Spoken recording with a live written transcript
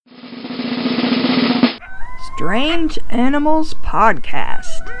Strange Animals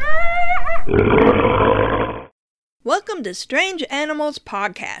Podcast. Welcome to Strange Animals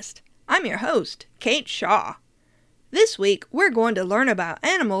Podcast. I'm your host, Kate Shaw. This week, we're going to learn about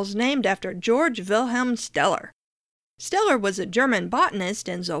animals named after Georg Wilhelm Steller. Steller was a German botanist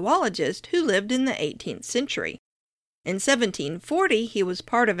and zoologist who lived in the 18th century. In 1740, he was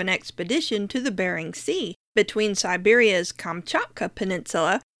part of an expedition to the Bering Sea between Siberia's Kamchatka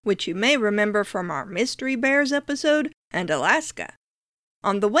Peninsula, which you may remember from our Mystery Bears episode, and Alaska.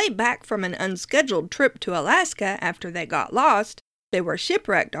 On the way back from an unscheduled trip to Alaska after they got lost, they were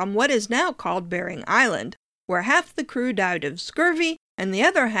shipwrecked on what is now called Bering Island, where half the crew died of scurvy and the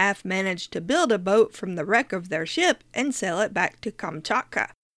other half managed to build a boat from the wreck of their ship and sail it back to Kamchatka.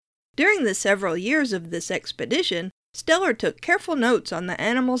 During the several years of this expedition, Steller took careful notes on the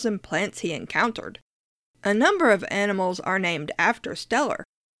animals and plants he encountered. A number of animals are named after Steller.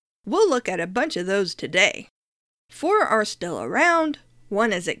 We'll look at a bunch of those today. 4 are still around,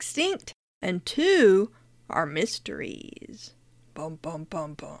 1 is extinct, and 2 are mysteries. Bum bum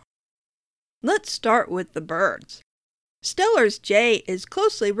bum bum. Let's start with the birds. Steller's jay is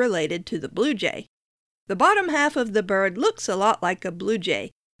closely related to the blue jay. The bottom half of the bird looks a lot like a blue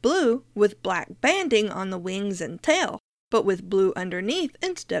jay, blue with black banding on the wings and tail, but with blue underneath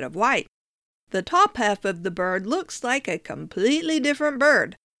instead of white. The top half of the bird looks like a completely different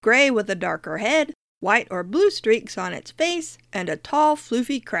bird, gray with a darker head, white or blue streaks on its face, and a tall,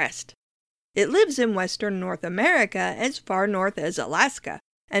 floofy crest. It lives in western North America as far north as Alaska,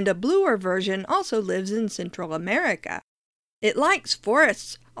 and a bluer version also lives in Central America. It likes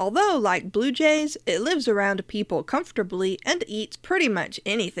forests, although, like blue jays, it lives around people comfortably and eats pretty much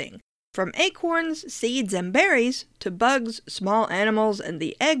anything, from acorns, seeds, and berries, to bugs, small animals, and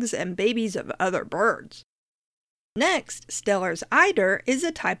the eggs and babies of other birds. Next, Steller's eider is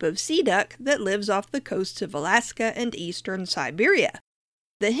a type of sea duck that lives off the coasts of Alaska and eastern Siberia.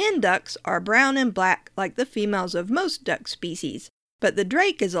 The hen ducks are brown and black like the females of most duck species, but the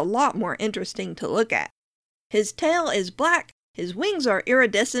drake is a lot more interesting to look at. His tail is black, his wings are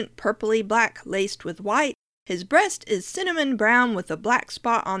iridescent purpley black laced with white, his breast is cinnamon brown with a black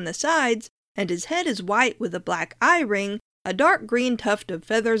spot on the sides, and his head is white with a black eye ring, a dark green tuft of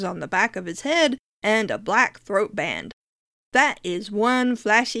feathers on the back of his head, and a black throat band. That is one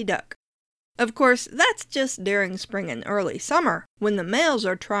flashy duck. Of course, that's just during spring and early summer, when the males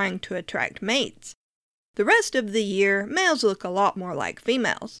are trying to attract mates. The rest of the year, males look a lot more like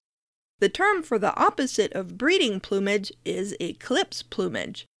females. The term for the opposite of breeding plumage is eclipse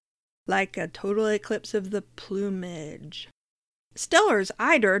plumage, like a total eclipse of the plumage. Steller's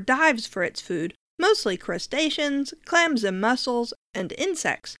eider dives for its food, mostly crustaceans, clams and mussels, and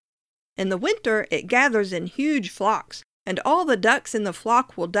insects. In the winter, it gathers in huge flocks, and all the ducks in the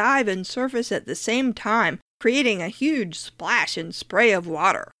flock will dive and surface at the same time, creating a huge splash and spray of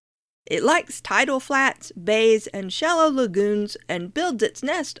water. It likes tidal flats, bays, and shallow lagoons, and builds its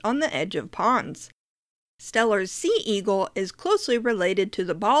nest on the edge of ponds. Steller's sea eagle is closely related to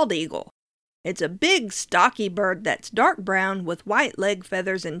the bald eagle. It's a big, stocky bird that's dark brown with white leg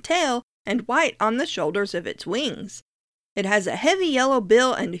feathers and tail, and white on the shoulders of its wings. It has a heavy yellow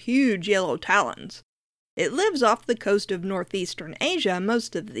bill and huge yellow talons. It lives off the coast of northeastern Asia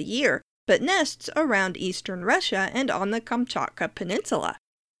most of the year, but nests around eastern Russia and on the Kamchatka Peninsula.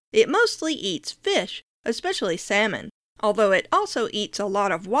 It mostly eats fish, especially salmon, although it also eats a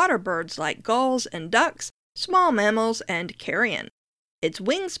lot of water birds like gulls and ducks, small mammals, and carrion. Its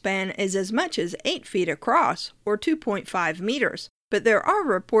wingspan is as much as 8 feet across, or 2.5 meters, but there are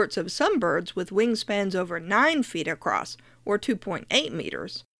reports of some birds with wingspans over 9 feet across, or 2.8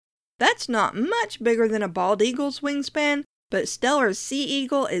 meters. That's not much bigger than a bald eagle's wingspan, but Steller's sea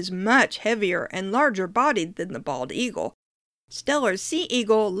eagle is much heavier and larger bodied than the bald eagle. Steller's sea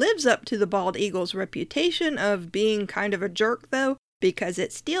eagle lives up to the bald eagle's reputation of being kind of a jerk, though, because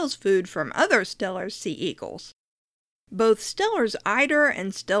it steals food from other Steller's sea eagles. Both Steller's eider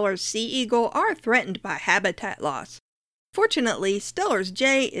and Steller's sea eagle are threatened by habitat loss. Fortunately, Steller's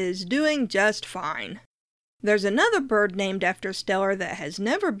jay is doing just fine. There's another bird named after Steller that has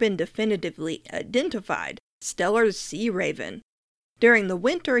never been definitively identified, Steller's sea raven. During the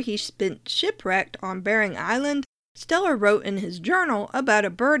winter he spent shipwrecked on Bering Island, Steller wrote in his journal about a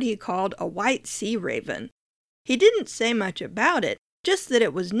bird he called a white sea raven. He didn't say much about it, just that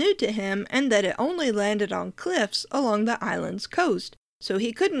it was new to him and that it only landed on cliffs along the island's coast, so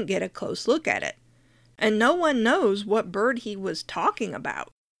he couldn't get a close look at it. And no one knows what bird he was talking about.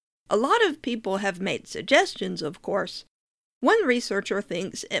 A lot of people have made suggestions, of course. One researcher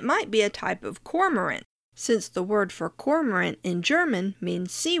thinks it might be a type of cormorant, since the word for cormorant in German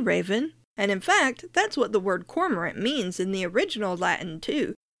means sea raven, And in fact, that's what the word cormorant means in the original Latin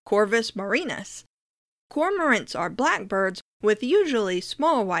too, Corvus marinus. Cormorants are blackbirds with usually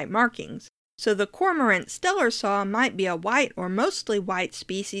small white markings, so the cormorant Steller saw might be a white or mostly white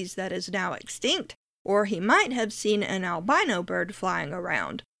species that is now extinct, or he might have seen an albino bird flying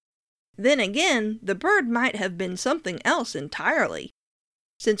around. Then again, the bird might have been something else entirely.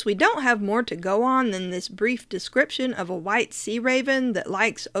 Since we don't have more to go on than this brief description of a white sea raven that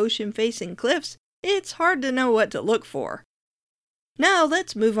likes ocean-facing cliffs, it's hard to know what to look for. Now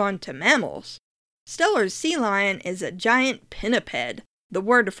let's move on to mammals. Steller's sea lion is a giant pinniped, the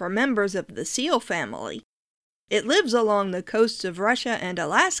word for members of the seal family. It lives along the coasts of Russia and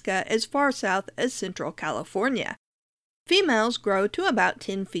Alaska as far south as central California. Females grow to about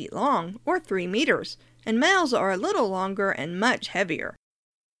 10 feet long, or 3 meters, and males are a little longer and much heavier.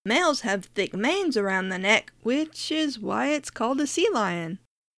 Males have thick manes around the neck, which is why it's called a sea lion.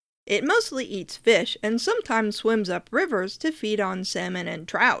 It mostly eats fish and sometimes swims up rivers to feed on salmon and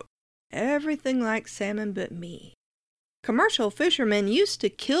trout. Everything like salmon but me. Commercial fishermen used to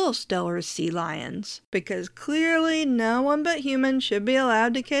kill Steller's sea lions, because clearly no one but humans should be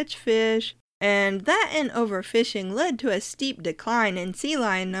allowed to catch fish, and that and overfishing led to a steep decline in sea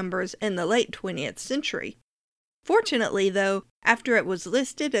lion numbers in the late 20th century. Fortunately, though, after it was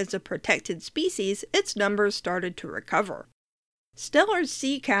listed as a protected species, its numbers started to recover. Steller's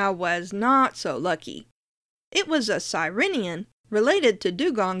sea cow was not so lucky. It was a sirenian, related to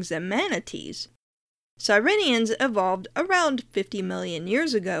dugongs and manatees. Sirenians evolved around 50 million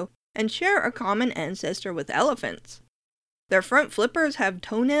years ago and share a common ancestor with elephants. Their front flippers have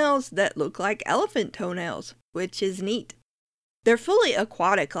toenails that look like elephant toenails, which is neat. They're fully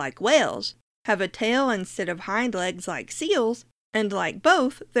aquatic like whales, have a tail instead of hind legs like seals, and like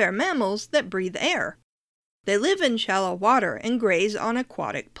both, they're mammals that breathe air. They live in shallow water and graze on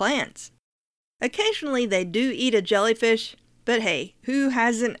aquatic plants. Occasionally they do eat a jellyfish, but hey, who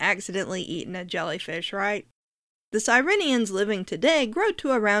hasn't accidentally eaten a jellyfish, right? The sirenians living today grow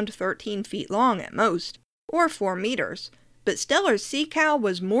to around 13 feet long at most, or 4 meters, but Steller's sea cow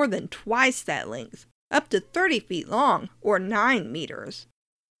was more than twice that length, up to 30 feet long, or 9 meters.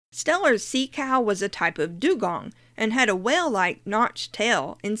 Steller's sea cow was a type of dugong, and had a whale-like notched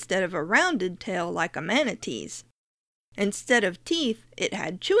tail instead of a rounded tail like a manatee's. Instead of teeth, it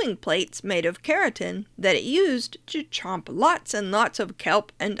had chewing plates made of keratin that it used to chomp lots and lots of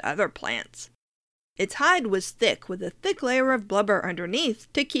kelp and other plants. Its hide was thick with a thick layer of blubber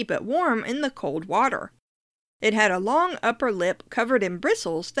underneath to keep it warm in the cold water. It had a long upper lip covered in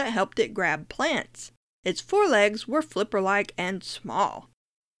bristles that helped it grab plants. Its forelegs were flipper-like and small.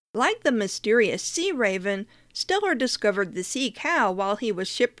 Like the mysterious sea raven, Steller discovered the sea cow while he was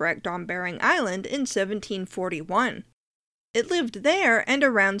shipwrecked on Bering Island in 1741. It lived there and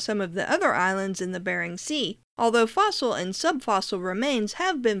around some of the other islands in the Bering Sea, although fossil and subfossil remains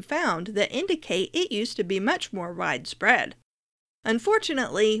have been found that indicate it used to be much more widespread.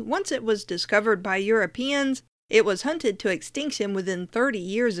 Unfortunately, once it was discovered by Europeans, it was hunted to extinction within 30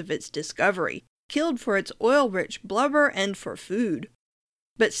 years of its discovery, killed for its oil-rich blubber and for food.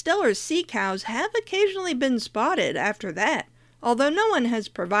 But Steller's sea cows have occasionally been spotted after that, although no one has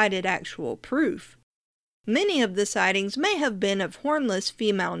provided actual proof. Many of the sightings may have been of hornless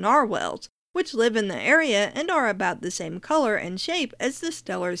female narwhals, which live in the area and are about the same color and shape as the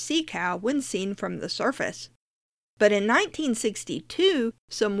Steller's sea cow when seen from the surface. But in 1962,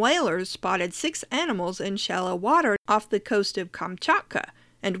 some whalers spotted 6 animals in shallow water off the coast of Kamchatka,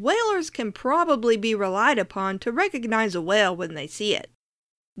 and whalers can probably be relied upon to recognize a whale when they see it.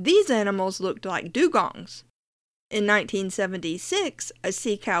 These animals looked like dugongs. In 1976, a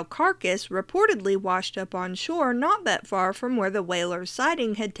sea cow carcass reportedly washed up on shore not that far from where the whaler's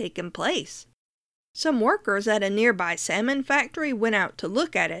sighting had taken place. Some workers at a nearby salmon factory went out to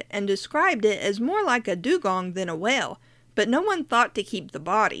look at it and described it as more like a dugong than a whale, but no one thought to keep the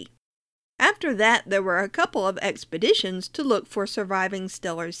body. After that, there were a couple of expeditions to look for surviving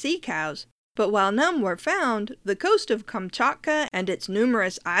Steller's sea cows, but while none were found, the coast of Kamchatka and its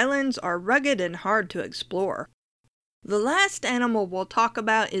numerous islands are rugged and hard to explore. The last animal we'll talk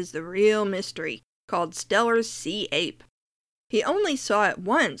about is the real mystery, called Steller's sea ape. He only saw it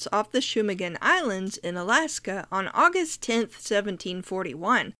once off the Shumagon Islands in Alaska on August 10,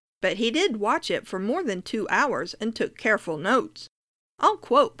 1741, but he did watch it for more than 2 hours and took careful notes. I'll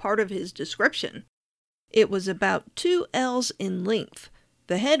quote part of his description. It was about 2 ells in length.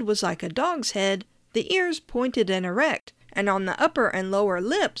 The head was like a dog's head, the ears pointed and erect, and on the upper and lower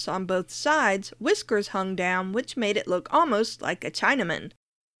lips on both sides, whiskers hung down which made it look almost like a Chinaman.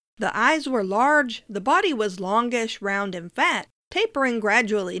 The eyes were large, the body was longish, round, and fat, tapering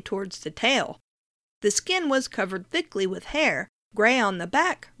gradually towards the tail. The skin was covered thickly with hair, gray on the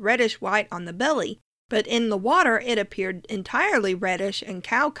back, reddish-white on the belly, but in the water it appeared entirely reddish and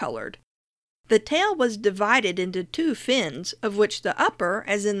cow-colored. The tail was divided into 2 fins, of which the upper,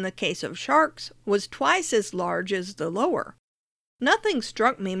 as in the case of sharks, was twice as large as the lower. Nothing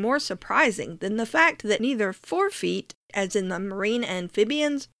struck me more surprising than the fact that neither forefeet, as in the marine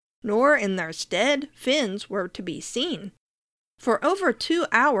amphibians, nor in their stead fins were to be seen. For over 2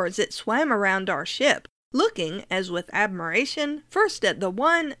 hours it swam around our ship, looking, as with admiration, first at the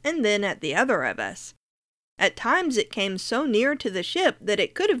one and then at the other of us. At times it came so near to the ship that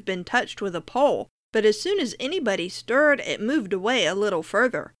it could have been touched with a pole, but as soon as anybody stirred, it moved away a little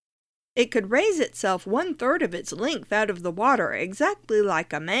further. It could raise itself 1/3 of its length out of the water exactly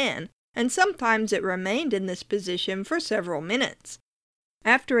like a man, and sometimes it remained in this position for several minutes.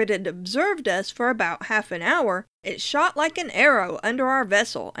 After it had observed us for about half an hour, it shot like an arrow under our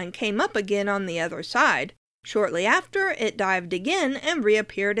vessel and came up again on the other side. Shortly after, it dived again and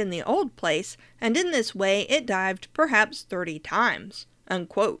reappeared in the old place, and in this way it dived perhaps 30 times."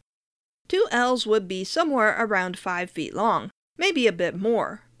 Unquote. 2 L's would be somewhere around 5 feet long, maybe a bit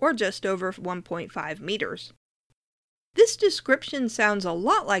more, or just over 1.5 meters. This description sounds a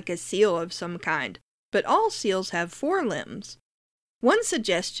lot like a seal of some kind, but all seals have 4 limbs. One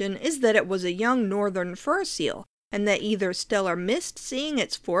suggestion is that it was a young northern fur seal, and that either Steller missed seeing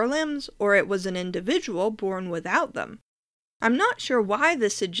its 4 limbs, or it was an individual born without them. I'm not sure why the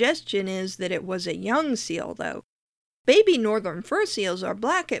suggestion is that it was a young seal, though. Baby northern fur seals are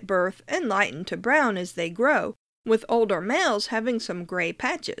black at birth and lighten to brown as they grow, with older males having some gray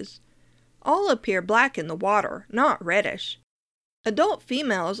patches. All appear black in the water, not reddish. Adult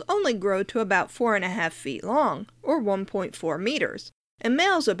females only grow to about 4.5 feet long, or 1.4 meters, and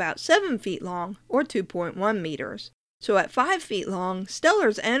males about 7 feet long, or 2.1 meters. So at 5 feet long,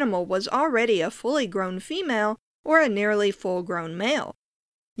 Steller's animal was already a fully grown female, or a nearly full-grown male.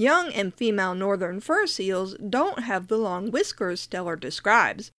 Young and female northern fur seals don't have the long whiskers Steller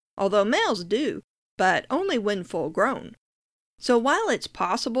describes, although males do, but only when full-grown. So while it's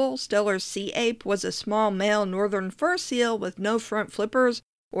possible Steller's sea ape was a small male northern fur seal with no front flippers,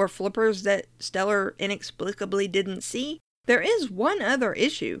 or flippers that Steller inexplicably didn't see, there is one other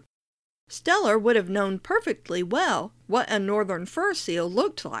issue. Steller would have known perfectly well what a northern fur seal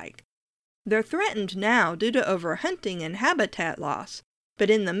looked like. They're threatened now due to overhunting and habitat loss, but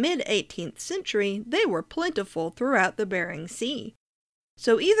in the mid-18th century they were plentiful throughout the Bering Sea.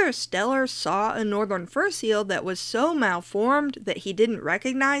 So either Steller saw a northern fur seal that was so malformed that he didn't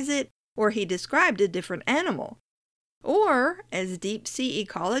recognize it, or he described a different animal. Or, as deep-sea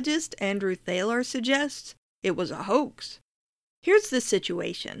ecologist Andrew Thaler suggests, it was a hoax. Here's the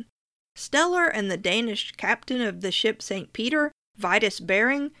situation. Steller and the Danish captain of the ship St. Peter, Vitus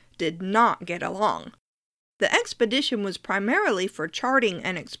Bering, did not get along. The expedition was primarily for charting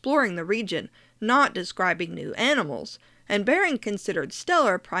and exploring the region, not describing new animals, and Bering considered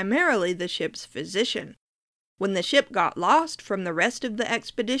Steller primarily the ship's physician. When the ship got lost from the rest of the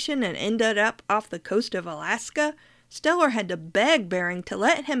expedition and ended up off the coast of Alaska, Steller had to beg Bering to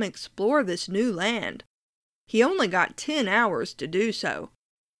let him explore this new land. He only got 10 hours to do so.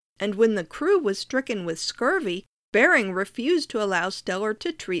 And when the crew was stricken with scurvy, Bering refused to allow Steller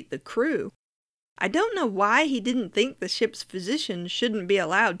to treat the crew. I don't know why he didn't think the ship's physician shouldn't be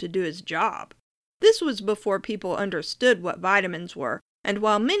allowed to do his job. This was before people understood what vitamins were, and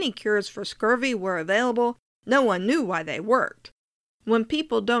while many cures for scurvy were available, no one knew why they worked. When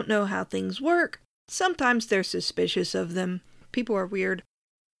people don't know how things work, sometimes they're suspicious of them. People are weird.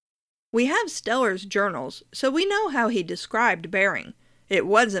 We have Steller's journals, so we know how he described Bering. It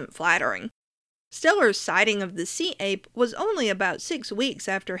wasn't flattering. Steller's sighting of the sea ape was only about 6 weeks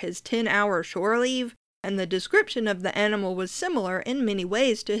after his 10-hour shore leave, and the description of the animal was similar in many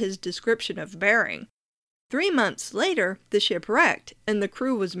ways to his description of Bering. 3 months later, the ship wrecked, and the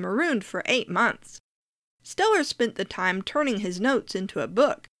crew was marooned for 8 months. Steller spent the time turning his notes into a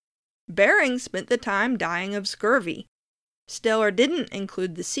book. Bering spent the time dying of scurvy. Steller didn't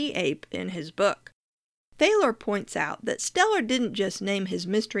include the sea ape in his book. Thaler points out that Steller didn't just name his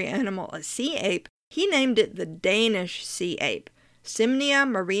mystery animal a sea ape, he named it the Danish sea ape, Simnia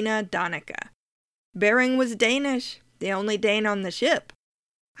marina danica. Bering was Danish, the only Dane on the ship.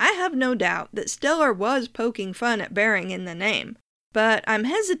 I have no doubt that Steller was poking fun at Bering in the name, but I'm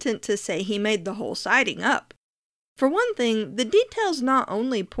hesitant to say he made the whole sighting up. For one thing, the details not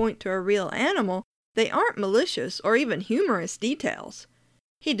only point to a real animal, they aren't malicious or even humorous details.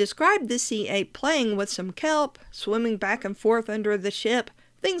 He described the sea ape playing with some kelp, swimming back and forth under the ship,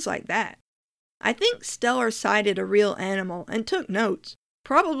 things like that. I think Steller sighted a real animal and took notes,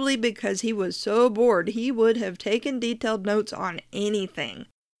 probably because he was so bored he would have taken detailed notes on anything.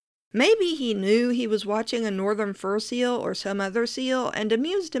 Maybe he knew he was watching a northern fur seal or some other seal and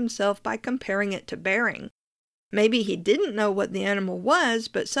amused himself by comparing it to Bering. Maybe he didn't know what the animal was,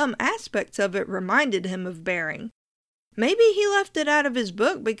 but some aspects of it reminded him of Bering. Maybe he left it out of his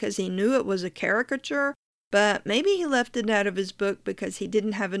book because he knew it was a caricature, but maybe he left it out of his book because he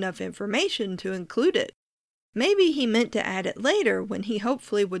didn't have enough information to include it. Maybe he meant to add it later when he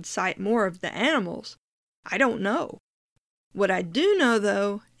hopefully would cite more of the animals. I don't know. What I do know,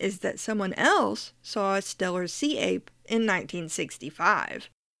 though, is that someone else saw a Steller sea ape in 1965.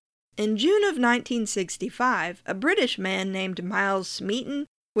 In June of 1965, a British man named Miles Smeaton,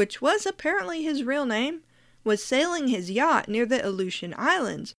 which was apparently his real name, was sailing his yacht near the Aleutian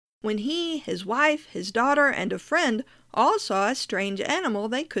Islands when he, his wife, his daughter, and a friend all saw a strange animal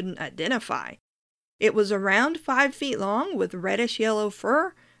they couldn't identify. It was around 5 feet long with reddish-yellow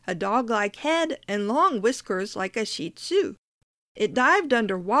fur, a dog-like head, and long whiskers like a Shih Tzu. It dived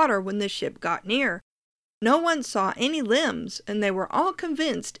underwater when the ship got near. No one saw any limbs, and they were all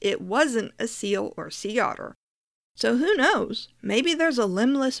convinced it wasn't a seal or sea otter. So who knows? Maybe there's a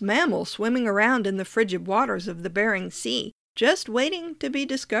limbless mammal swimming around in the frigid waters of the Bering Sea, just waiting to be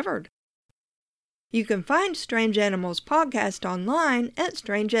discovered. You can find Strange Animals Podcast online at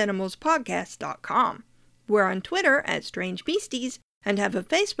strangeanimalspodcast.com. We're on Twitter at Strange Beasties and have a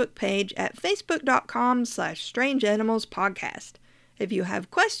Facebook page at facebook.com/strangeanimalspodcast. If you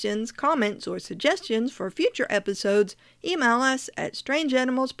have questions, comments, or suggestions for future episodes, email us at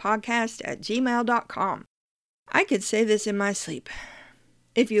strangeanimalspodcast@gmail.com. I could say this in my sleep.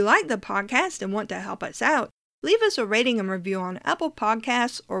 If you like the podcast and want to help us out, leave us a rating and review on Apple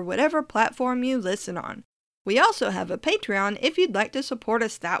Podcasts or whatever platform you listen on. We also have a Patreon if you'd like to support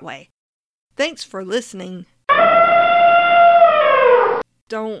us that way. Thanks for listening.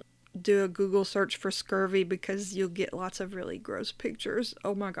 Don't do a Google search for scurvy because you'll get lots of really gross pictures.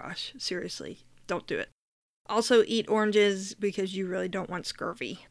 Oh my gosh, seriously, don't do it. Also eat oranges because you really don't want scurvy.